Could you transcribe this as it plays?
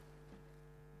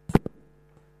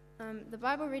The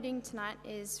Bible reading tonight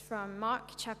is from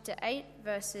Mark chapter 8,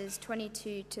 verses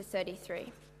 22 to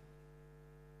 33.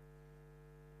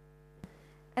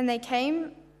 And they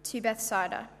came to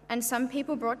Bethsaida, and some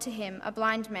people brought to him a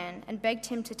blind man and begged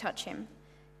him to touch him.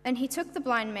 And he took the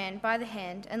blind man by the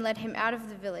hand and led him out of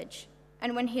the village.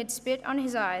 And when he had spit on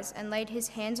his eyes and laid his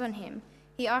hands on him,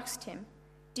 he asked him,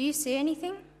 "Do you see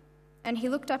anything?" And he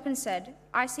looked up and said,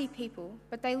 "I see people,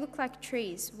 but they look like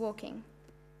trees walking."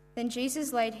 Then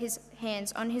Jesus laid his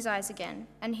hands on his eyes again,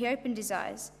 and he opened his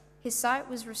eyes. His sight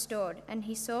was restored, and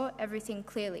he saw everything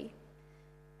clearly.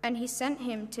 And he sent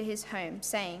him to his home,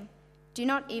 saying, "Do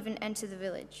not even enter the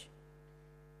village."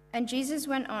 And Jesus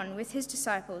went on with his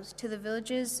disciples to the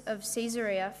villages of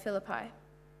Caesarea Philippi.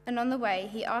 And on the way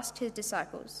he asked his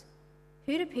disciples,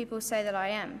 "Who do people say that I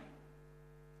am?"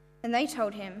 And they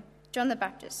told him, "John the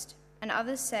Baptist, and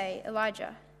others say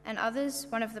Elijah, and others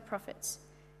one of the prophets."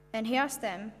 And he asked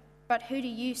them, "But who do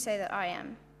you say that I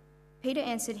am?" Peter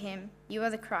answered him, "You are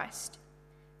the Christ."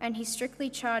 And he strictly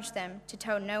charged them to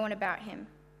tell no one about him.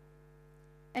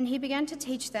 And he began to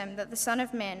teach them that the Son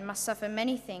of Man must suffer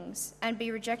many things, and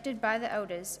be rejected by the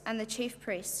elders and the chief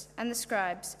priests and the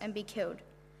scribes, and be killed,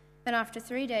 and after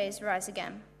 3 days rise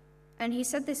again. And he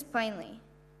said this plainly.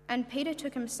 And Peter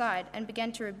took him aside and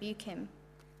began to rebuke him.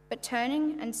 But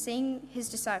turning and seeing his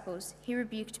disciples, he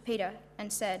rebuked Peter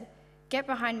and said, "Get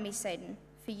behind me, Satan,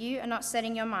 for you are not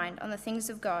setting your mind on the things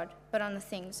of God, but on the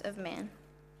things of man."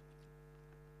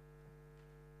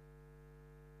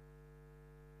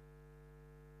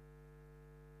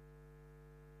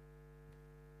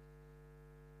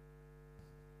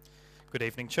 Good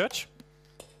evening, church.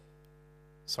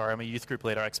 Sorry, I'm a youth group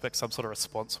leader. I expect some sort of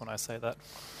response when I say that.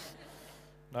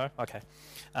 No? Okay.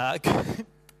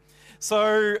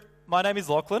 So, my name is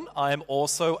Lachlan. I am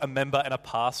also a member and a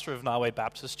pastor of Narwee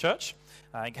Baptist Church.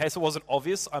 In case it wasn't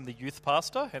obvious, I'm the youth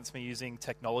pastor, hence me using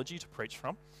technology to preach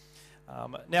from.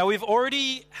 Now, we've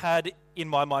already had, in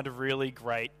my mind, a really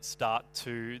great start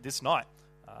to this night.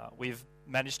 We've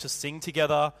managed to sing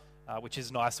together, which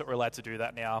is nice that we're allowed to do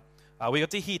that now. We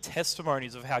got to hear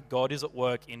testimonies of how God is at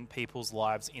work in people's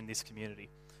lives in this community.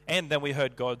 And then we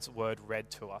heard God's word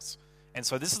read to us. And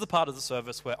so this is the part of the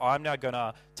service where I'm now going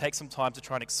to take some time to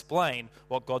try and explain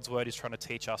what God's word is trying to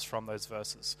teach us from those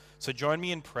verses. So join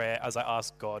me in prayer as I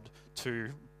ask God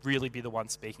to really be the one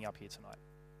speaking up here tonight.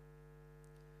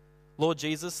 Lord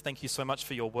Jesus, thank you so much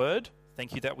for your word.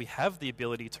 Thank you that we have the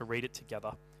ability to read it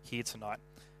together here tonight.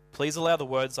 Please allow the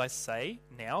words I say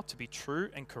now to be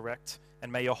true and correct,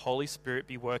 and may your Holy Spirit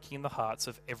be working in the hearts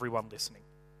of everyone listening.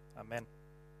 Amen.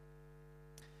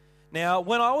 Now,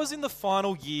 when I was in the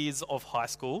final years of high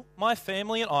school, my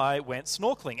family and I went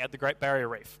snorkeling at the Great Barrier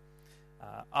Reef.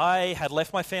 I had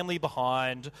left my family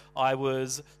behind. I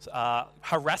was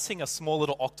harassing a small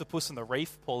little octopus in the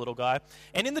reef, poor little guy.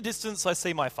 And in the distance, I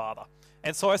see my father.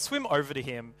 And so I swim over to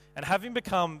him, and having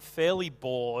become fairly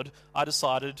bored, I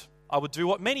decided I would do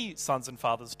what many sons and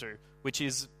fathers do, which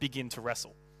is begin to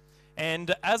wrestle.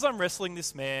 And as I'm wrestling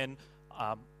this man,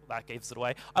 that gives it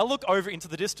away, I look over into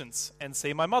the distance and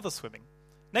see my mother swimming.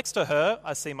 Next to her,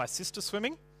 I see my sister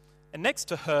swimming. And next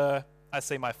to her, I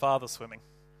see my father swimming.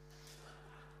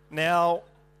 Now,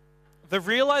 the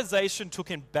realization took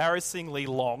embarrassingly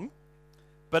long,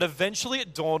 but eventually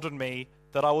it dawned on me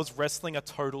that I was wrestling a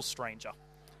total stranger.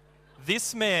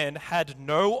 This man had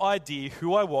no idea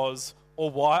who I was or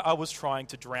why I was trying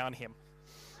to drown him.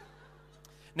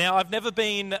 Now, I've never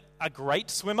been a great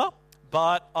swimmer,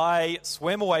 but I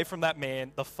swam away from that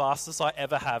man the fastest I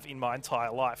ever have in my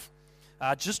entire life.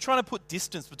 Just trying to put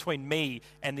distance between me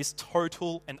and this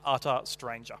total and utter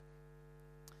stranger.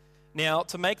 Now,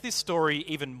 to make this story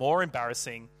even more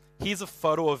embarrassing, here's a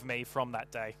photo of me from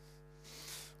that day.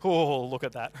 Oh, look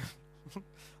at that.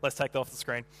 Let's take that off the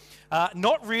screen.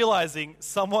 Not realizing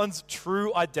someone's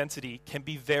true identity can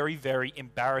be very, very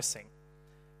embarrassing.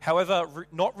 However,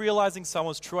 not realizing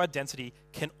someone's true identity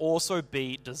can also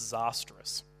be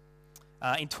disastrous.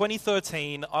 In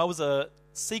 2013, I was a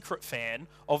secret fan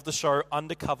of the show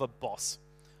Undercover Boss,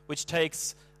 which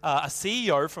takes a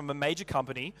CEO from a major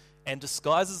company and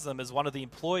disguises them as one of the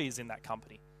employees in that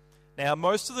company. Now,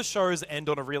 most of the shows end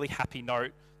on a really happy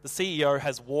note. The CEO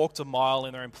has walked a mile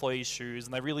in their employees' shoes,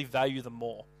 and they really value them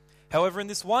more. However, in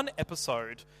this one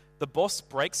episode, the boss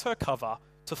breaks her cover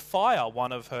to fire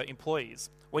one of her employees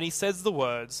when he says the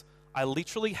words, "I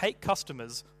literally hate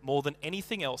customers more than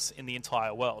anything else in the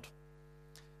entire world."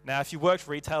 Now, if you worked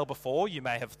retail before, you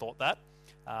may have thought that.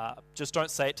 Just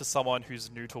don't say it to someone who's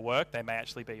new to work. They may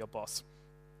actually be your boss.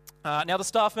 Now, the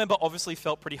staff member obviously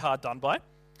felt pretty hard done by,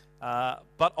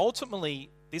 but ultimately,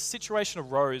 this situation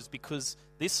arose because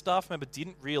this staff member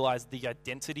didn't realize the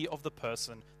identity of the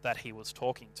person that he was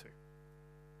talking to.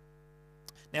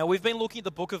 Now, we've been looking at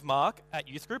the book of Mark at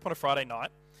youth group on a Friday night,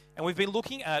 and we've been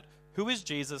looking at who is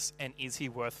Jesus and is he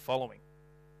worth following?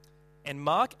 And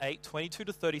Mark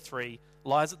 8:22-33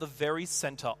 lies at the very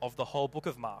center of the whole book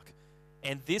of Mark.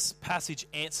 And this passage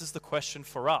answers the question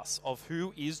for us of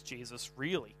who is Jesus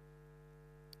really?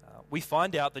 We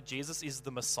find out that Jesus is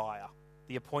the Messiah,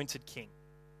 the appointed king.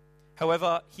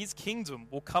 However, his kingdom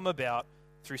will come about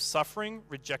through suffering,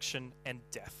 rejection, and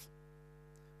death.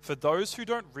 For those who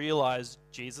don't realize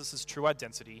Jesus' true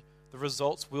identity, the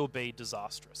results will be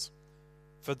disastrous.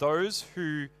 For those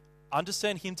who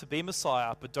understand him to be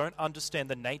Messiah but don't understand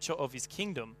the nature of his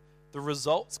kingdom, the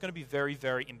result's going to be very,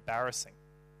 very embarrassing.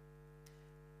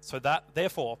 So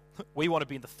therefore, we want to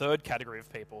be in the third category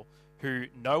of people who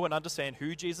know and understand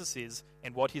who Jesus is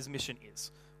and what his mission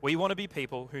is. We want to be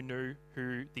people who knew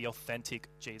who the authentic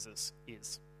Jesus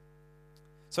is.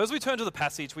 So as we turn to the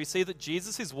passage, we see that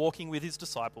Jesus is walking with his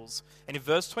disciples, and in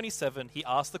verse 27, he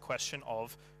asks the question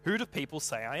of, who do people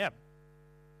say I am?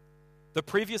 The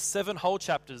previous 7 whole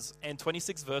chapters and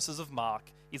 26 verses of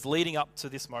Mark is leading up to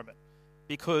this moment,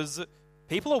 because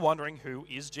people are wondering who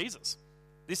is Jesus.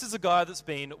 This is a guy that's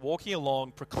been walking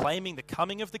along proclaiming the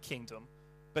coming of the kingdom,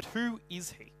 but who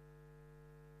is he?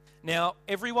 Now,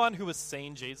 everyone who has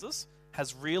seen Jesus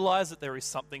has realized that there is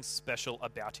something special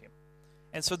about him.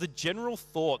 And so the general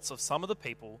thoughts of some of the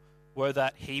people were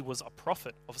that he was a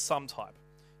prophet of some type.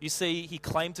 You see, he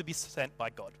claimed to be sent by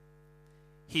God.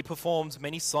 He performed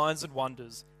many signs and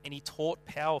wonders, and he taught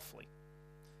powerfully.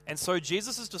 And so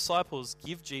Jesus' disciples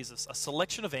give Jesus a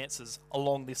selection of answers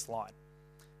along this line.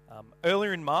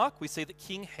 Earlier in Mark, we see that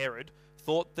King Herod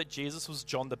thought that Jesus was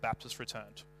John the Baptist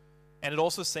returned. And it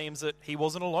also seems that he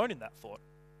wasn't alone in that thought.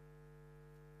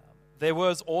 There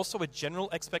was also a general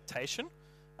expectation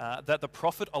that the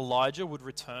prophet Elijah would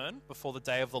return before the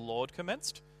day of the Lord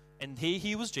commenced. And here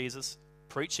he was Jesus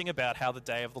preaching about how the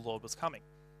day of the Lord was coming.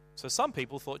 So some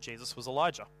people thought Jesus was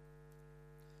Elijah.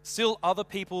 Still, other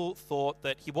people thought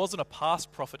that he wasn't a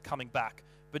past prophet coming back,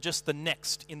 but just the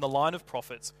next in the line of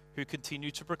prophets who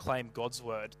continue to proclaim God's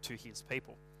word to his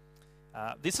people.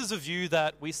 This is a view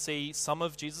that we see some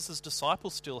of Jesus'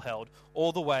 disciples still held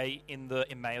all the way in the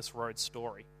Emmaus Road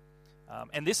story.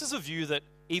 And this is a view that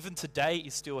even today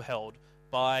is still held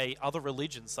by other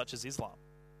religions such as Islam.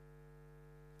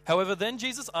 However, then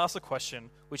Jesus asks a question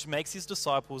which makes his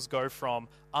disciples go from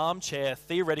armchair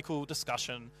theoretical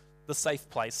discussion, the safe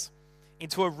place,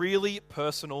 into a really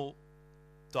personal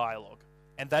dialogue.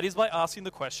 And that is by asking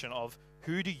the question of,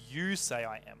 who do you say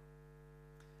I am?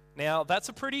 Now, that's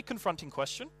a pretty confronting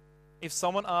question. If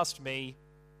someone asked me,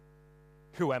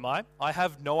 who am I? I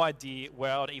have no idea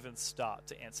where I would even start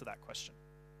to answer that question.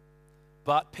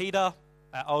 But Peter,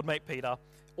 our old mate Peter,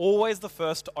 always the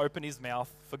first to open his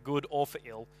mouth for good or for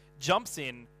ill, jumps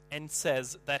in and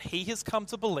says that he has come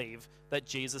to believe that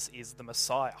Jesus is the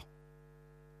Messiah.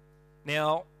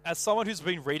 Now, as someone who's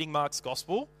been reading Mark's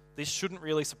gospel, this shouldn't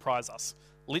really surprise us.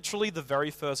 Literally, the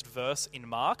very first verse in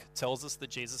Mark tells us that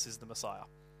Jesus is the Messiah.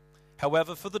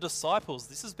 However, for the disciples,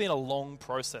 this has been a long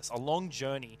process, a long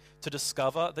journey to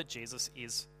discover that Jesus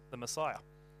is the Messiah.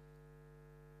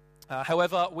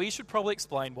 However, we should probably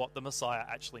explain what the Messiah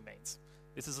actually means.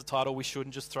 This is a title we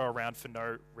shouldn't just throw around for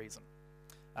no reason.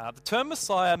 The term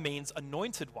Messiah means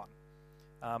anointed one.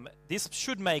 This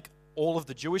should make all of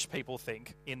the Jewish people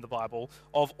think in the Bible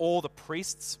of all the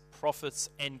priests, prophets,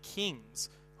 and kings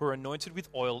who are anointed with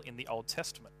oil in the Old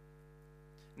Testament.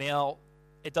 Now,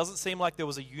 it doesn't seem like there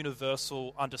was a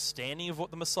universal understanding of what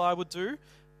the Messiah would do,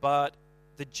 but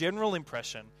the general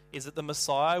impression is that the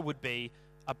Messiah would be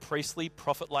a priestly,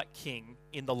 prophet-like king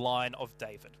in the line of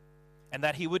David, and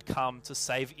that he would come to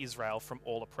save Israel from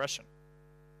all oppression.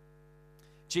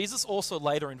 Jesus also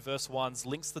later in verse 1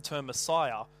 links the term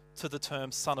Messiah to the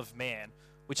term Son of Man,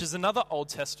 which is another Old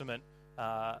Testament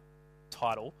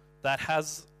title that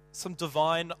has some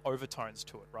divine overtones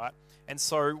to it, right? And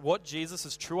so what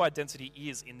Jesus' true identity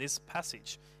is in this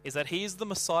passage is that he is the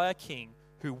Messiah king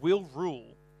who will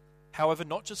rule, however,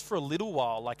 not just for a little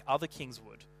while like other kings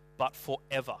would, but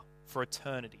forever, for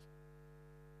eternity.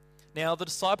 Now, the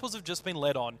disciples have just been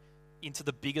led on into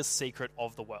the biggest secret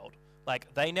of the world.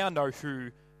 Like, they now know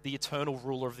who the eternal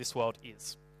ruler of this world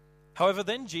is. However,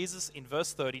 then Jesus in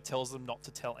verse 30 tells them not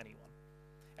to tell anyone.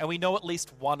 And we know at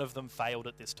least one of them failed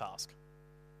at this task,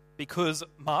 because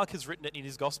Mark has written it in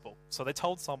his gospel, so they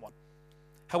told someone.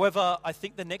 However, I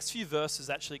think the next few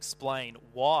verses actually explain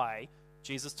why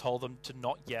Jesus told them to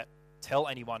not yet tell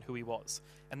anyone who he was.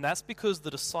 And that's because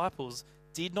the disciples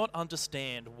did not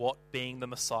understand what being the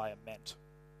Messiah meant.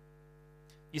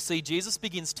 You see, Jesus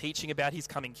begins teaching about his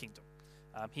coming kingdom.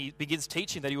 He begins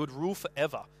teaching that he would rule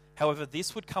forever. However,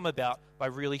 this would come about by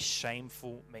really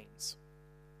shameful means.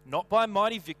 Not by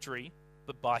mighty victory,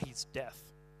 but by his death.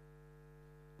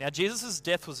 Now, Jesus'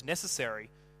 death was necessary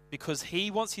because he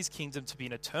wants his kingdom to be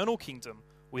an eternal kingdom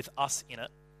with us in it,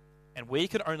 and we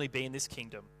can only be in this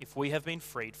kingdom if we have been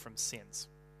freed from sins.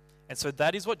 And so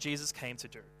that is what Jesus came to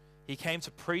do. He came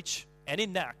to preach and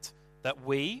enact that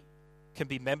we can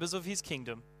be members of his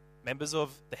kingdom, members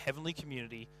of the heavenly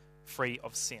community, free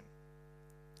of sin.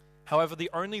 However, the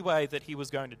only way that he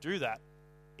was going to do that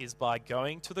is by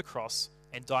going to the cross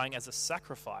and dying as a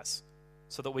sacrifice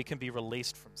so that we can be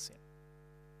released from sin.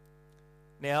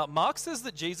 Now, Mark says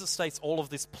that Jesus states all of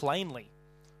this plainly,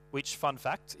 which, fun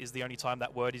fact, is the only time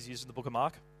that word is used in the book of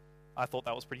Mark. I thought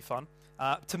that was pretty fun.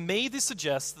 To me, this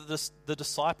suggests that the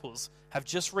disciples have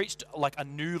just reached like a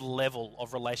new level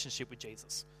of relationship with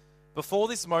Jesus. Before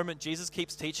this moment, Jesus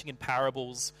keeps teaching in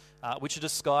parables, which are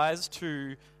disguised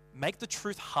to make the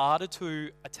truth harder to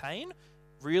attain,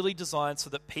 really designed so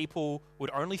that people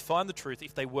would only find the truth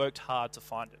if they worked hard to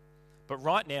find it. But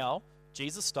right now,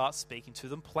 Jesus starts speaking to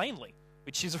them plainly,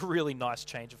 which is a really nice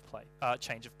change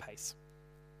of pace.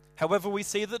 However, we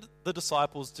see that the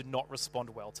disciples did not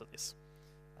respond well to this.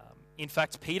 In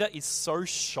fact, Peter is so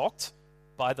shocked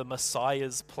by the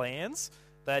Messiah's plans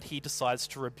that he decides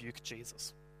to rebuke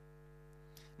Jesus.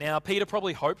 Now, Peter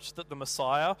probably hoped that the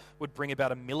Messiah would bring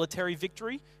about a military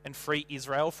victory and free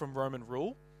Israel from Roman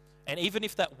rule. And even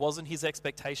if that wasn't his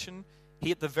expectation,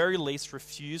 he at the very least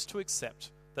refused to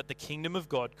accept that the kingdom of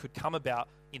God could come about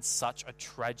in such a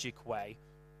tragic way.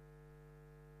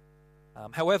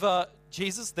 However,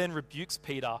 Jesus then rebukes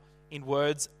Peter in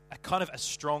words kind of as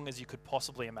strong as you could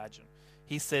possibly imagine.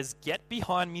 He says, "Get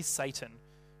behind me, Satan.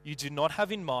 You do not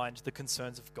have in mind the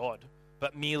concerns of God,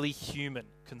 but merely human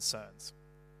concerns."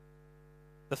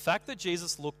 The fact that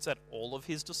Jesus looked at all of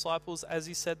his disciples as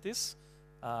he said this,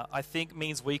 I think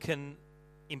means we can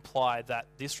imply that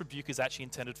this rebuke is actually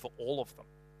intended for all of them.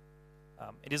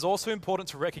 It is also important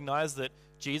to recognize that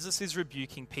Jesus is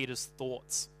rebuking Peter's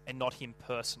thoughts and not him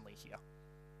personally here.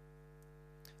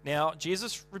 Now,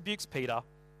 Jesus rebukes Peter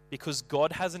because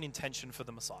God has an intention for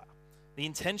the Messiah. The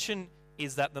intention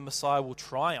is that the Messiah will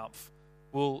triumph,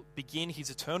 will begin his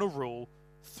eternal rule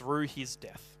through his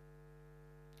death.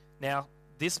 Now,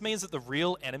 this means that the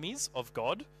real enemies of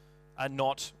God are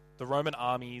not the Roman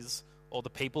armies or the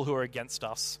people who are against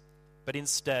us, but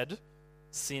instead,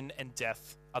 sin and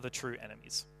death are the true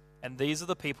enemies. And these are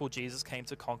the people Jesus came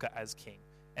to conquer as king.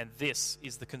 And this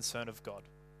is the concern of God.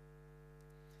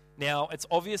 Now, it's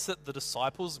obvious that the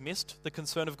disciples missed the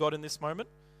concern of God in this moment,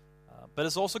 but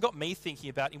it's also got me thinking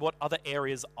about in what other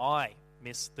areas I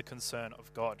miss the concern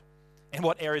of God, and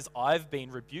what areas I've been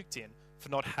rebuked in for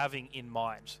not having in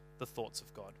mind the thoughts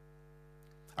of God.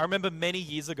 I remember many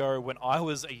years ago when I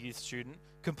was a youth student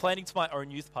complaining to my own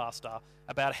youth pastor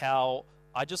about how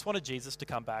I just wanted Jesus to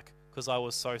come back because I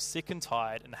was so sick and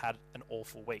tired and had an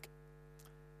awful week.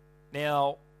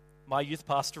 Now, my youth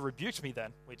pastor rebuked me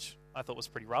then, which I thought was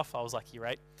pretty rough. I was like, "You're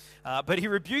right." But he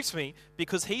rebuked me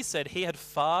because he said he had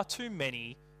far too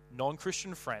many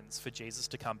non-Christian friends for Jesus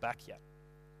to come back yet.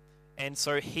 And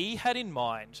so he had in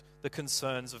mind the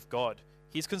concerns of God.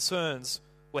 His concerns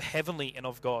were heavenly and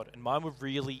of God, and mine were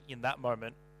really, in that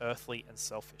moment, earthly and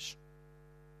selfish.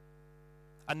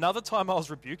 Another time I was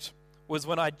rebuked was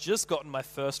when I'd just gotten my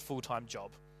first full-time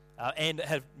job and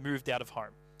had moved out of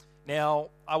home. Now,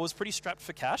 I was pretty strapped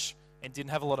for cash and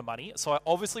didn't have a lot of money, so I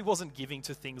obviously wasn't giving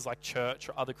to things like church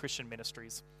or other Christian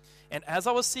ministries. And as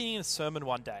I was singing a sermon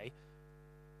one day,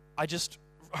 I just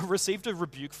received a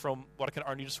rebuke from what I can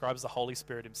only describe as the Holy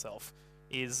Spirit himself,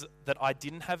 is that I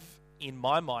didn't have in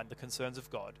my mind the concerns of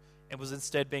God and was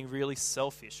instead being really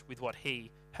selfish with what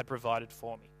he had provided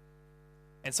for me.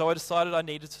 And so I decided I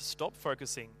needed to stop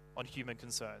focusing on human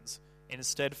concerns and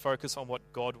instead focus on what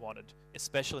God wanted,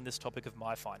 especially in this topic of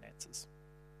my finances.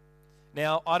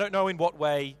 Now, I don't know in what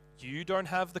way you don't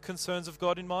have the concerns of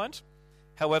God in mind.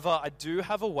 However, I do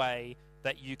have a way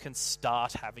that you can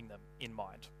start having them in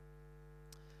mind.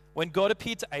 When God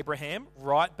appeared to Abraham,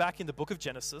 right back in the book of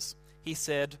Genesis, he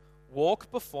said, "Walk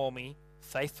before me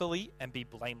faithfully and be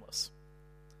blameless."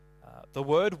 The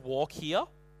word walk here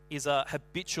is a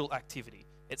habitual activity.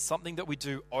 It's something that we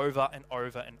do over and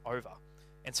over and over.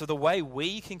 And so the way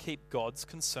we can keep God's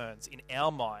concerns in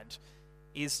our mind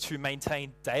is to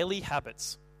maintain daily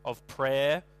habits of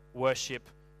prayer, worship,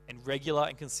 and regular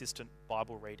and consistent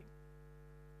Bible reading.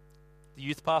 The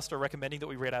youth pastor recommending that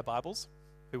we read our Bibles.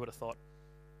 Who would have thought?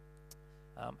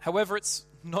 However, it's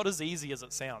not as easy as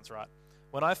it sounds, right?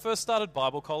 When I first started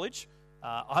Bible college,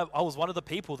 I was one of the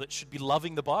people that should be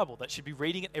loving the Bible, that should be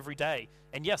reading it every day.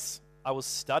 And yes, I was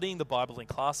studying the Bible in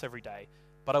class every day,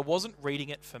 but I wasn't reading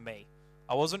it for me.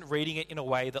 I wasn't reading it in a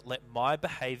way that let my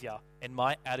behavior and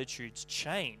my attitudes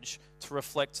change to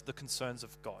reflect the concerns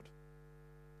of God.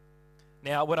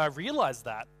 Now, when I realized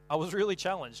that, I was really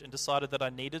challenged and decided that I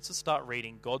needed to start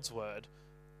reading God's Word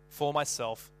for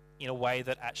myself in a way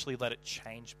that actually let it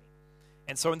change me.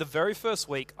 And so in the very first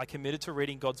week, I committed to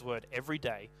reading God's Word every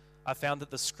day. I found that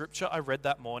the scripture I read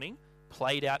that morning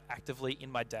played out actively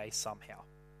in my day somehow.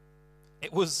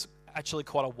 It was actually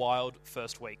quite a wild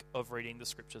first week of reading the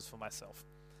scriptures for myself.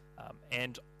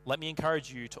 And let me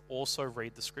encourage you to also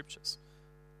read the scriptures.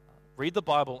 Read the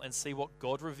Bible and see what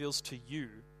God reveals to you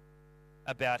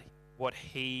about what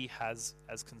He has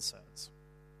as concerns.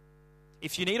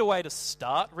 If you need a way to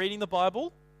start reading the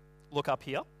Bible, look up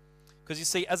here. Because you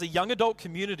see, as a young adult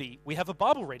community, we have a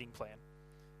Bible reading plan,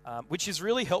 which is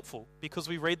really helpful because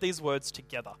we read these words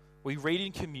together. We read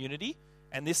in community,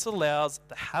 and this allows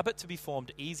the habit to be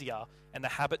formed easier and the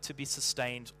habit to be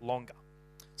sustained longer.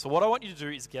 So what I want you to do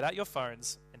is get out your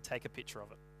phones and take a picture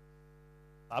of it.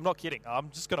 I'm not kidding. I'm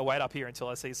just going to wait up here until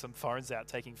I see some phones out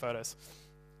taking photos.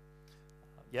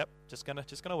 Yep, just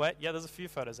gonna wait. Yeah, there's a few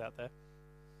photos out there.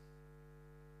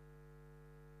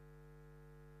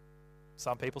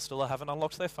 Some people still haven't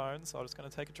unlocked their phones, so I'm just going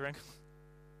to take a drink.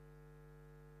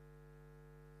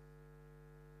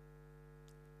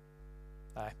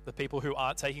 The people who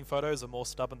aren't taking photos are more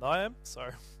stubborn than I am, so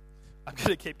I'm going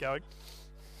to keep going.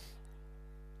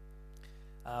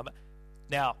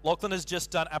 Now, Lachlan has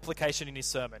just done application in his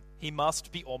sermon. He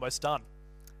must be almost done.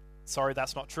 Sorry,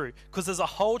 that's not true, because there's a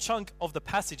whole chunk of the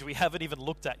passage we haven't even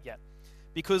looked at yet,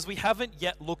 because we haven't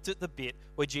yet looked at the bit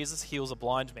where Jesus heals a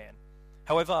blind man.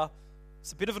 However,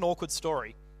 it's a bit of an awkward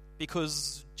story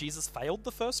because Jesus failed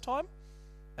the first time.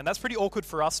 And that's pretty awkward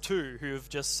for us too, who have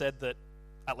just said that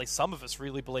at least some of us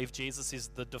really believe Jesus is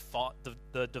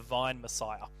the divine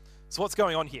Messiah. So what's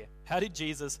going on here? How did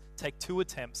Jesus take 2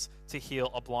 attempts to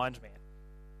heal a blind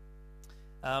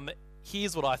man?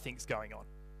 Here's what I think is going on.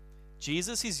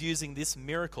 Jesus is using this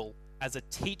miracle as a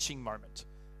teaching moment.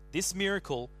 This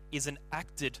miracle is an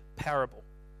acted parable.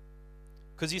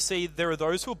 Because you see, there are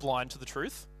those who are blind to the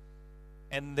truth,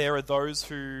 and there are those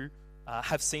who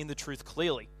have seen the truth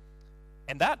clearly.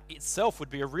 And that itself would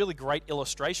be a really great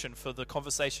illustration for the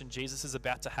conversation Jesus is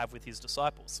about to have with his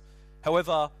disciples.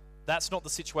 However, that's not the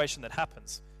situation that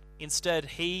happens. Instead,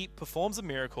 he performs a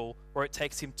miracle where it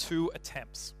takes him 2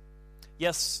 attempts.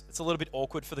 Yes, it's a little bit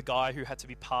awkward for the guy who had to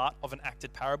be part of an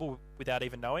acted parable without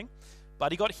even knowing,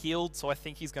 but he got healed, so I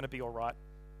think he's going to be all right.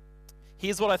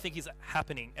 Here's what I think is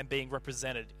happening and being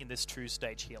represented in this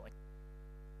 2-stage healing.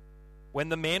 When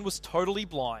the man was totally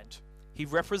blind, he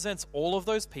represents all of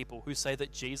those people who say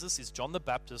that Jesus is John the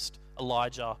Baptist,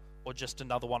 Elijah, or just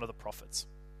another one of the prophets.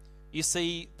 You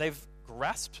see, they've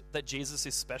grasped that Jesus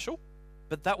is special,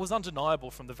 but that was undeniable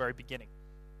from the very beginning.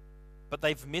 But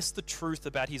they've missed the truth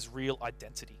about his real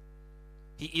identity.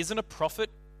 He isn't a prophet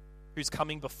who's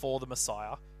coming before the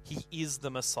Messiah. He is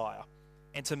the Messiah.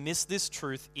 And to miss this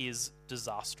truth is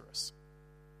disastrous.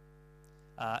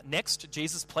 Next,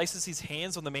 Jesus places his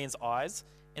hands on the man's eyes,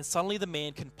 and suddenly the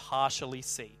man can partially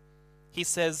see. He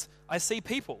says, "I see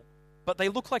people, but they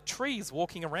look like trees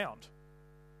walking around."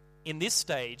 In this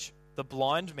stage, the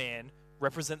blind man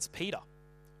represents Peter,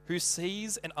 who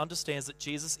sees and understands that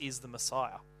Jesus is the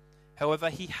Messiah.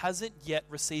 However, he hasn't yet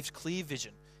received clear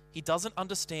vision. He doesn't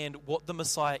understand what the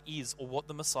Messiah is or what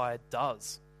the Messiah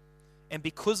does. And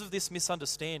because of this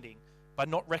misunderstanding, by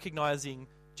not recognizing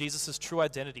Jesus' true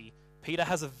identity, Peter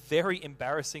has a very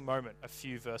embarrassing moment a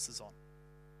few verses on.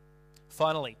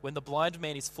 Finally, when the blind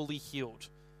man is fully healed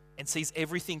and sees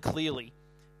everything clearly,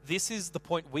 this is the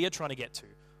point we are trying to get to,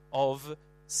 of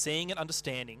seeing and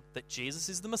understanding that Jesus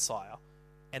is the Messiah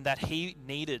and that he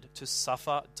needed to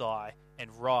suffer, die, and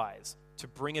rise to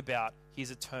bring about his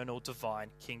eternal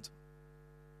divine kingdom.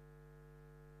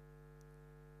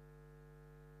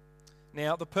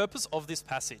 Now, the purpose of this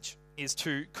passage is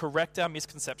to correct our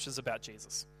misconceptions about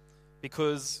Jesus,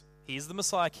 because he is the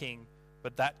Messiah King,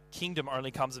 but that kingdom only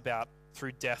comes about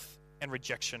through death and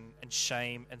rejection and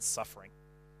shame and suffering.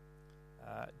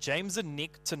 James and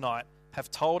Nick tonight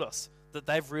have told us that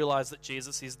they've realized that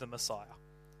Jesus is the Messiah.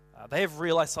 They have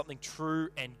realized something true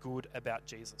and good about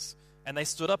Jesus. And they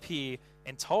stood up here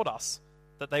and told us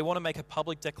that they want to make a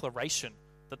public declaration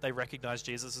that they recognize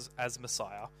Jesus as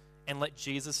Messiah and let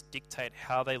Jesus dictate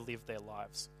how they live their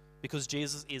lives, because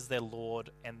Jesus is their Lord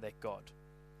and their God.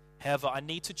 However, I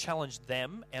need to challenge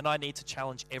them, and I need to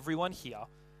challenge everyone here,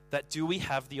 that do we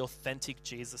have the authentic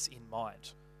Jesus in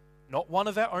mind? Not one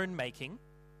of our own making,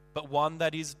 but one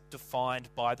that is defined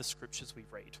by the scriptures we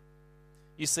read.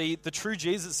 You see, the true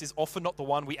Jesus is often not the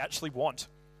one we actually want.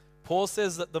 Paul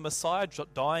says that the Messiah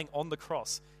dying on the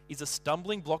cross is a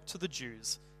stumbling block to the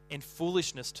Jews and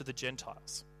foolishness to the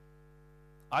Gentiles.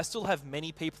 I still have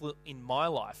many people in my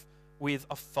life with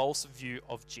a false view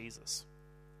of Jesus.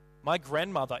 My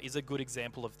grandmother is a good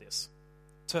example of this.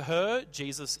 To her,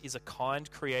 Jesus is a kind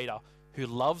creator who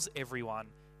loves everyone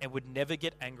and would never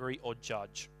get angry or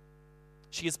judge.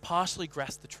 She has partially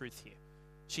grasped the truth here.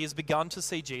 She has begun to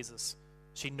see Jesus.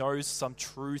 She knows some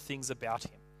true things about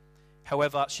him.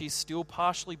 However, she's still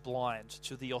partially blind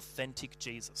to the authentic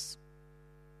Jesus.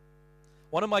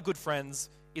 One of my good friends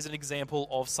is an example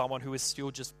of someone who is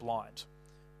still just blind.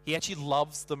 He actually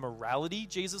loves the morality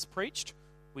Jesus preached,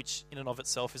 which in and of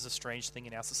itself is a strange thing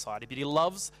in our society, but he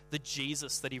loves the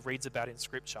Jesus that he reads about in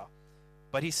Scripture.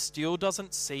 But he still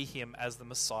doesn't see him as the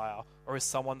Messiah or as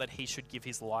someone that he should give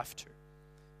his life to.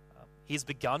 He's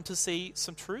begun to see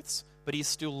some truths, but he's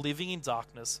still living in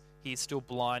darkness. He is still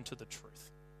blind to the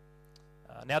truth.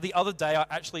 Now, the other day, I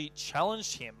actually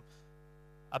challenged him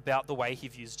about the way he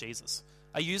views Jesus.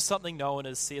 I used something known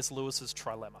as C.S. Lewis's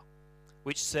trilemma,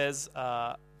 which says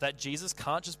that Jesus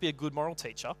can't just be a good moral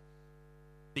teacher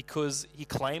because he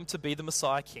claimed to be the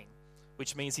Messiah King,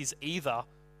 which means he's either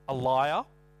a liar,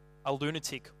 a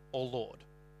lunatic, or Lord.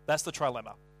 That's the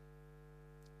trilemma.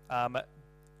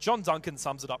 John Duncan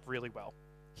sums it up really well.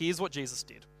 Here's what Jesus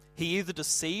did. He either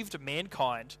deceived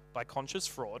mankind by conscious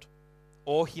fraud,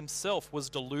 or himself was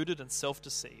deluded and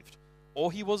self-deceived,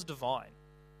 or he was divine.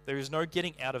 There is no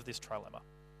getting out of this trilemma.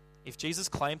 If Jesus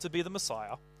claimed to be the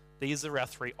Messiah, these are our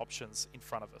three options in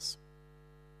front of us.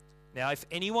 Now, if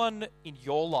anyone in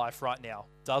your life right now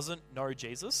doesn't know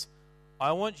Jesus,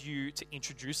 I want you to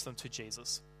introduce them to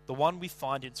Jesus, the one we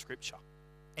find in Scripture.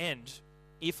 And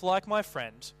if, like my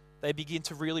friend, they begin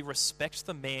to really respect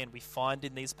the man we find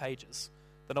in these pages,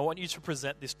 then I want you to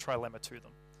present this trilemma to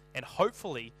them. And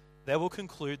hopefully, they will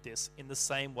conclude this in the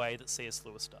same way that C.S.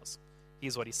 Lewis does.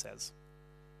 Here's what he says.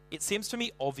 It seems to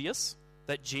me obvious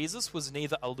that Jesus was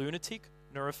neither a lunatic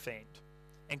nor a fiend,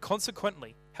 and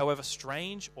consequently, however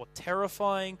strange or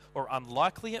terrifying or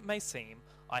unlikely it may seem,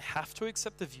 I have to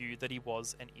accept the view that he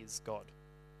was and is God.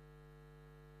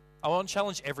 I want to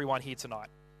challenge everyone here tonight.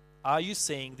 Are you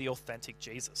seeing the authentic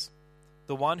Jesus?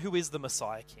 The one who is the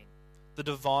Messiah King, the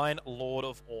divine Lord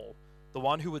of all, the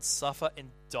one who would suffer and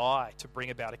die to bring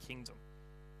about a kingdom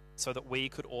so that we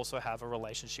could also have a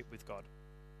relationship with God.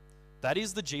 That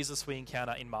is the Jesus we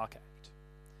encounter in Mark 8.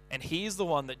 And he is the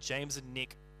one that James and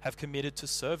Nick have committed to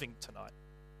serving tonight.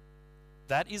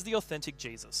 That is the authentic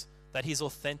Jesus that his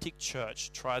authentic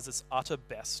church tries its utter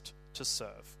best to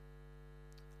serve.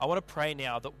 I want to pray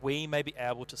now that we may be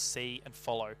able to see and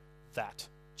follow that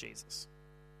Jesus.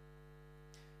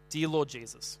 Dear Lord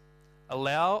Jesus,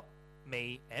 allow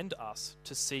me and us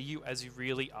to see you as you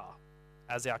really are,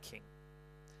 as our King.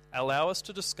 Allow us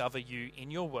to discover you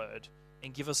in your word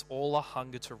and give us all a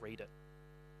hunger to read it.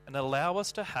 And allow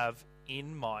us to have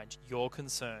in mind your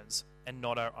concerns and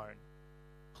not our own.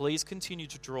 Please continue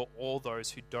to draw all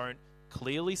those who don't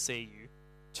clearly see you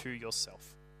to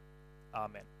yourself.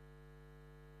 Amen.